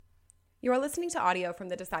You are listening to audio from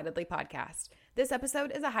the Decidedly podcast. This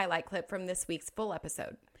episode is a highlight clip from this week's full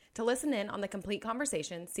episode. To listen in on the complete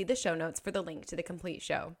conversation, see the show notes for the link to the complete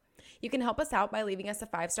show. You can help us out by leaving us a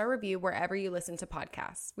 5-star review wherever you listen to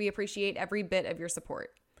podcasts. We appreciate every bit of your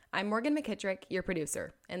support. I'm Morgan McKittrick, your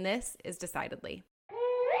producer, and this is Decidedly.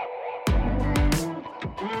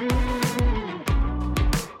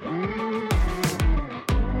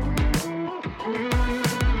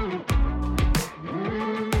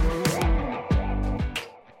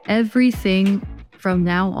 Everything from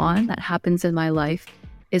now on that happens in my life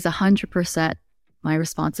is 100% my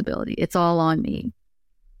responsibility. It's all on me,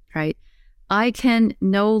 right? I can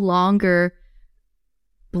no longer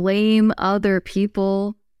blame other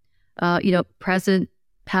people, present,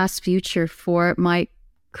 past, future for my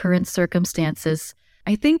current circumstances.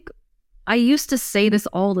 I think I used to say this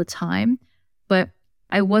all the time, but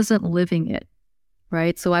I wasn't living it.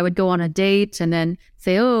 Right. So I would go on a date and then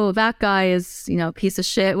say, oh, that guy is, a piece of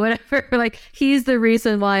shit, whatever. Like, he's the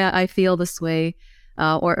reason why I feel this way.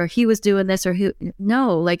 Or he was doing this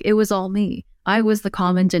no, like, it was all me. I was the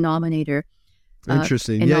common denominator.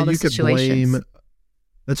 Interesting. Yeah, you could blame.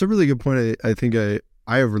 That's a really good point. I think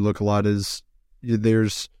I overlook a lot is there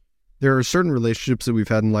are certain relationships that we've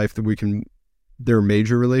had in life that they're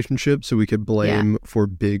major relationships, so we could blame for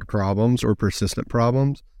big problems or persistent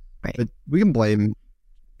problems. Right. But we can blame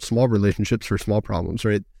small relationships for small problems,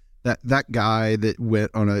 right? That guy that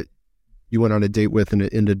you went on a date with and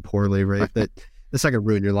it ended poorly, right? That's not gonna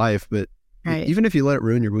ruin your life, but even if you let it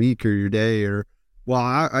ruin your week or your day, or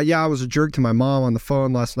I was a jerk to my mom on the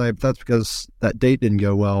phone last night, but that's because that date didn't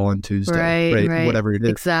go well on Tuesday, right? Whatever it is,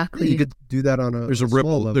 exactly. You could do that on there's a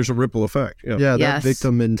ripple effect. Yeah, that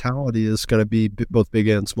victim mentality is going to be both big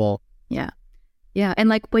and small. Yeah, and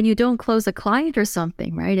like when you don't close a client or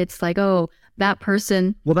something, right? It's like, oh, that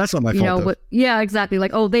person. Well, that's not my fault. Yeah, exactly.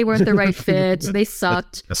 Like, oh, they weren't the right fit. They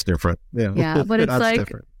sucked. That's different. Yeah, but it's like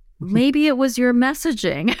different. Maybe it was your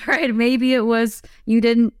messaging, right? Maybe it was you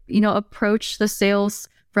didn't, approach the sales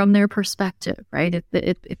from their perspective, right?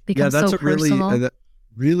 It becomes so personal. That's a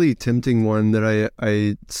really tempting one that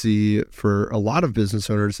I see for a lot of business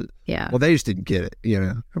owners. Yeah. Well, they just didn't get it,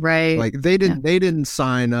 Right. Like they didn't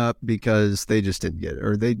sign up because they just didn't get it,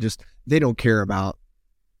 or they don't care about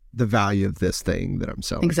the value of this thing that I'm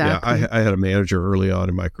selling. Exactly. Yeah, I had a manager early on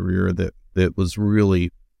in my career that was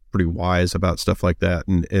really pretty wise about stuff like that.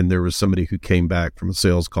 And there was somebody who came back from a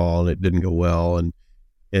sales call and it didn't go well. And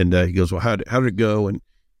he goes, well, how did it go? And he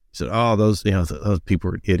said, oh, those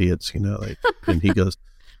people are idiots, and he goes,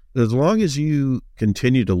 as long as you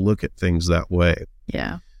continue to look at things that way,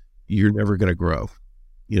 you're never going to grow,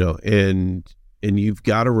 and you've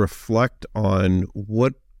got to reflect on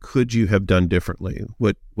what could you have done differently?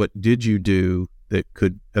 What did you do that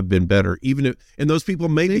could have been better? And those people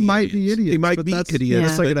might be idiots. They might be idiots.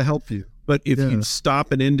 That's not going to help you. But if you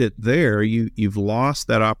stop and end it there, you've lost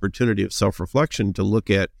that opportunity of self-reflection to look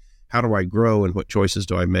at, how do I grow and what choices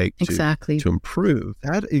do I make to improve?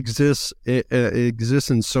 That exists. It exists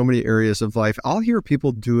in so many areas of life. I'll hear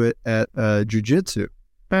people do it at jiu-jitsu.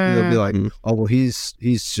 They'll be like, oh, well, he's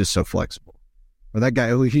just so flexible. Or that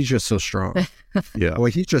guy, he's just so strong. Yeah.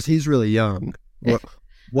 Well, he's really young.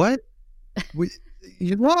 What?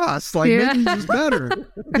 You lost. Like, maybe he's better.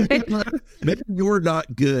 Maybe you're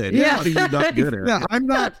not good. Yeah. You're not good at it.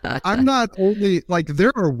 I'm not only, like,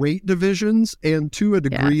 there are weight divisions, and to a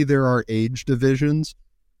degree there are age divisions,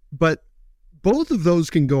 but both of those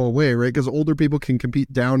can go away, right? Because older people can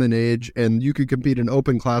compete down in age, and you can compete in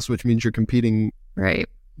open class, which means you're competing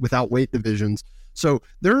without weight divisions. So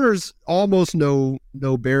there's almost no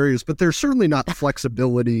barriers, but there's certainly not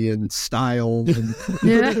flexibility and style. And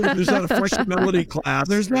there's not a flexibility class.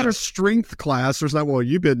 There's not a strength class. There's not, well,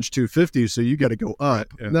 you bench 250, so you got to go up.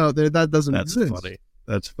 Yeah. No, that doesn't exist.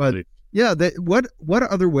 That's funny. Yeah. What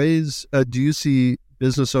other ways do you see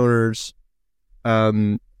business owners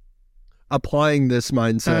applying this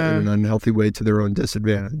mindset in an unhealthy way to their own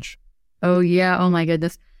disadvantage? Oh, yeah. Oh, my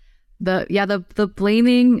goodness. The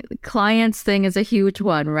blaming clients thing is a huge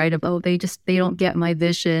one, right? Of, oh, they don't get my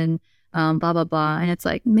vision, blah, blah, blah. And it's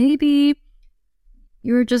like, maybe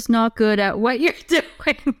you're just not good at what you're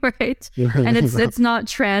doing, right? And it's not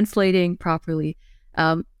translating properly.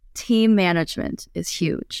 Team management is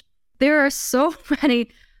huge. There are so many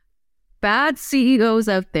bad CEOs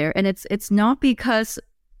out there, and it's not because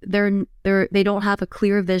they don't have a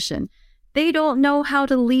clear vision. They don't know how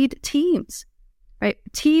to lead teams, right?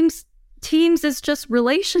 Teams is just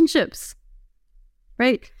relationships,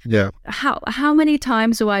 right? Yeah. How many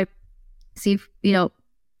times do I see,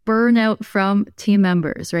 burnout from team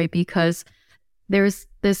members, right? Because there's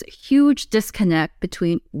this huge disconnect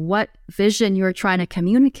between what vision you're trying to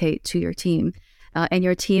communicate to your team and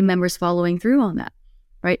your team members following through on that,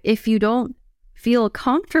 right? If you don't feel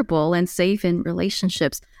comfortable and safe in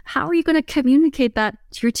relationships, how are you going to communicate that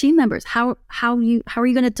to your team members? How are you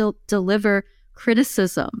going to deliver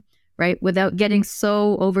criticism, right, without getting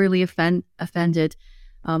so overly offended?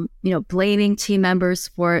 Blaming team members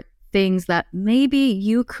for things that maybe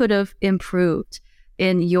you could have improved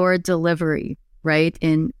in your delivery, right?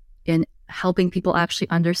 In helping people actually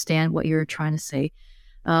understand what you're trying to say.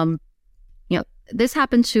 This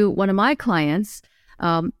happened to one of my clients.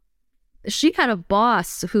 She had a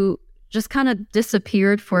boss who just kind of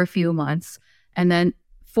disappeared for a few months, and then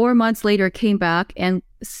 4 months later came back and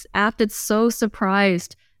acted so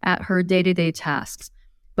surprised at her day-to-day tasks.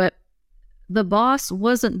 But the boss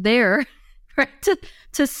wasn't there, right,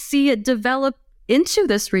 to see it develop into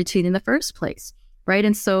this routine in the first place, right?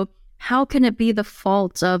 And so how can it be the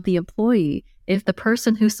fault of the employee if the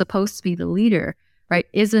person who's supposed to be the leader, right,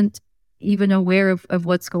 isn't even aware of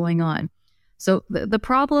what's going on? So the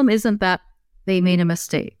problem isn't that they made a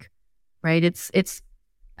mistake, right? It's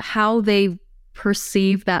how they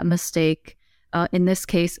perceive that mistake, in this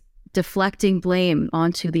case, deflecting blame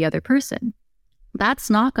onto the other person. That's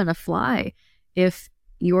not going to fly if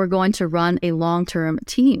you're going to run a long-term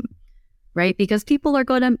team, right? Because people are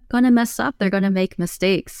going to mess up. They're going to make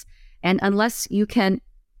mistakes. And unless you can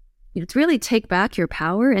really take back your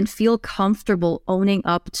power and feel comfortable owning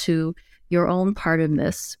up to your own part of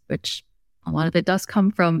this, which a lot of it does come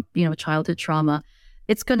from, childhood trauma,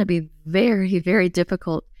 it's going to be very, very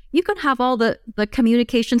difficult. You can have all the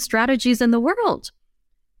communication strategies in the world.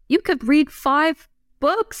 You could read 5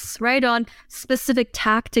 books, right, on specific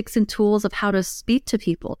tactics and tools of how to speak to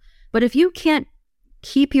people. But if you can't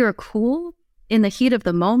keep your cool in the heat of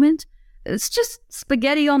the moment, it's just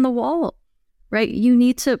spaghetti on the wall, right? You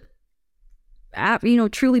need to,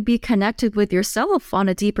 truly be connected with yourself on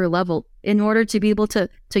a deeper level in order to be able to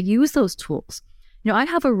use those tools. I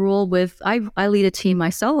have a rule with, I lead a team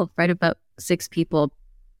myself, right, about 6 people.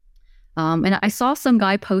 And I saw some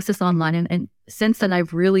guy post this online, and since then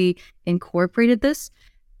I've really incorporated this.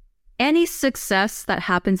 Any success that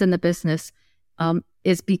happens in the business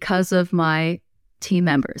is because of my team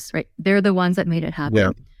members, right? They're the ones that made it happen.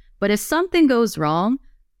 Yeah. But if something goes wrong,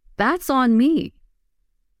 that's on me,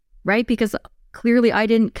 right? Because clearly I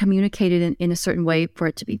didn't communicate it in a certain way for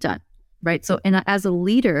it to be done, right? So, and as a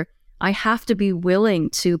leader, I have to be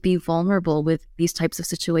willing to be vulnerable with these types of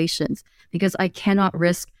situations, because I cannot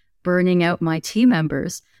risk burning out my team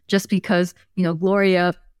members just because,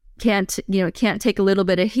 Gloria can't take a little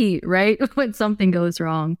bit of heat, right? When something goes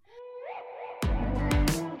wrong.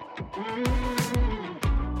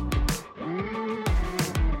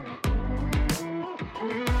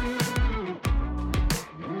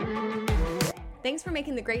 Thanks for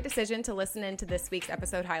making the great decision to listen in to this week's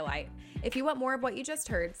episode highlight. If you want more of what you just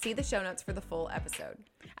heard, see the show notes for the full episode.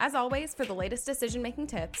 As always, for the latest decision-making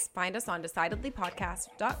tips, find us on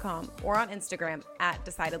decidedlypodcast.com or on Instagram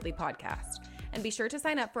 @decidedlypodcast. And be sure to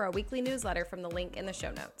sign up for our weekly newsletter from the link in the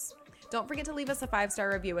show notes. Don't forget to leave us a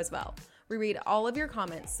 5-star review as well. We read all of your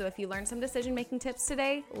comments, so if you learned some decision-making tips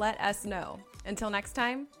today, let us know. Until next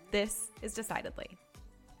time, this is Decidedly.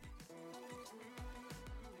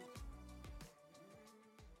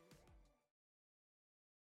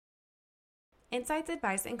 Insights,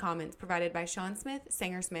 advice, and comments provided by Sean Smith,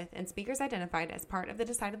 Sanger Smith, and speakers identified as part of the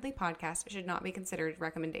Decidedly podcast should not be considered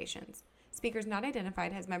recommendations. Speakers not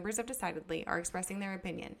identified as members of Decidedly are expressing their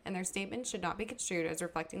opinion, and their statements should not be construed as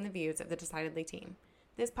reflecting the views of the Decidedly team.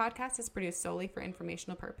 This podcast is produced solely for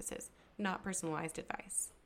informational purposes, not personalized advice.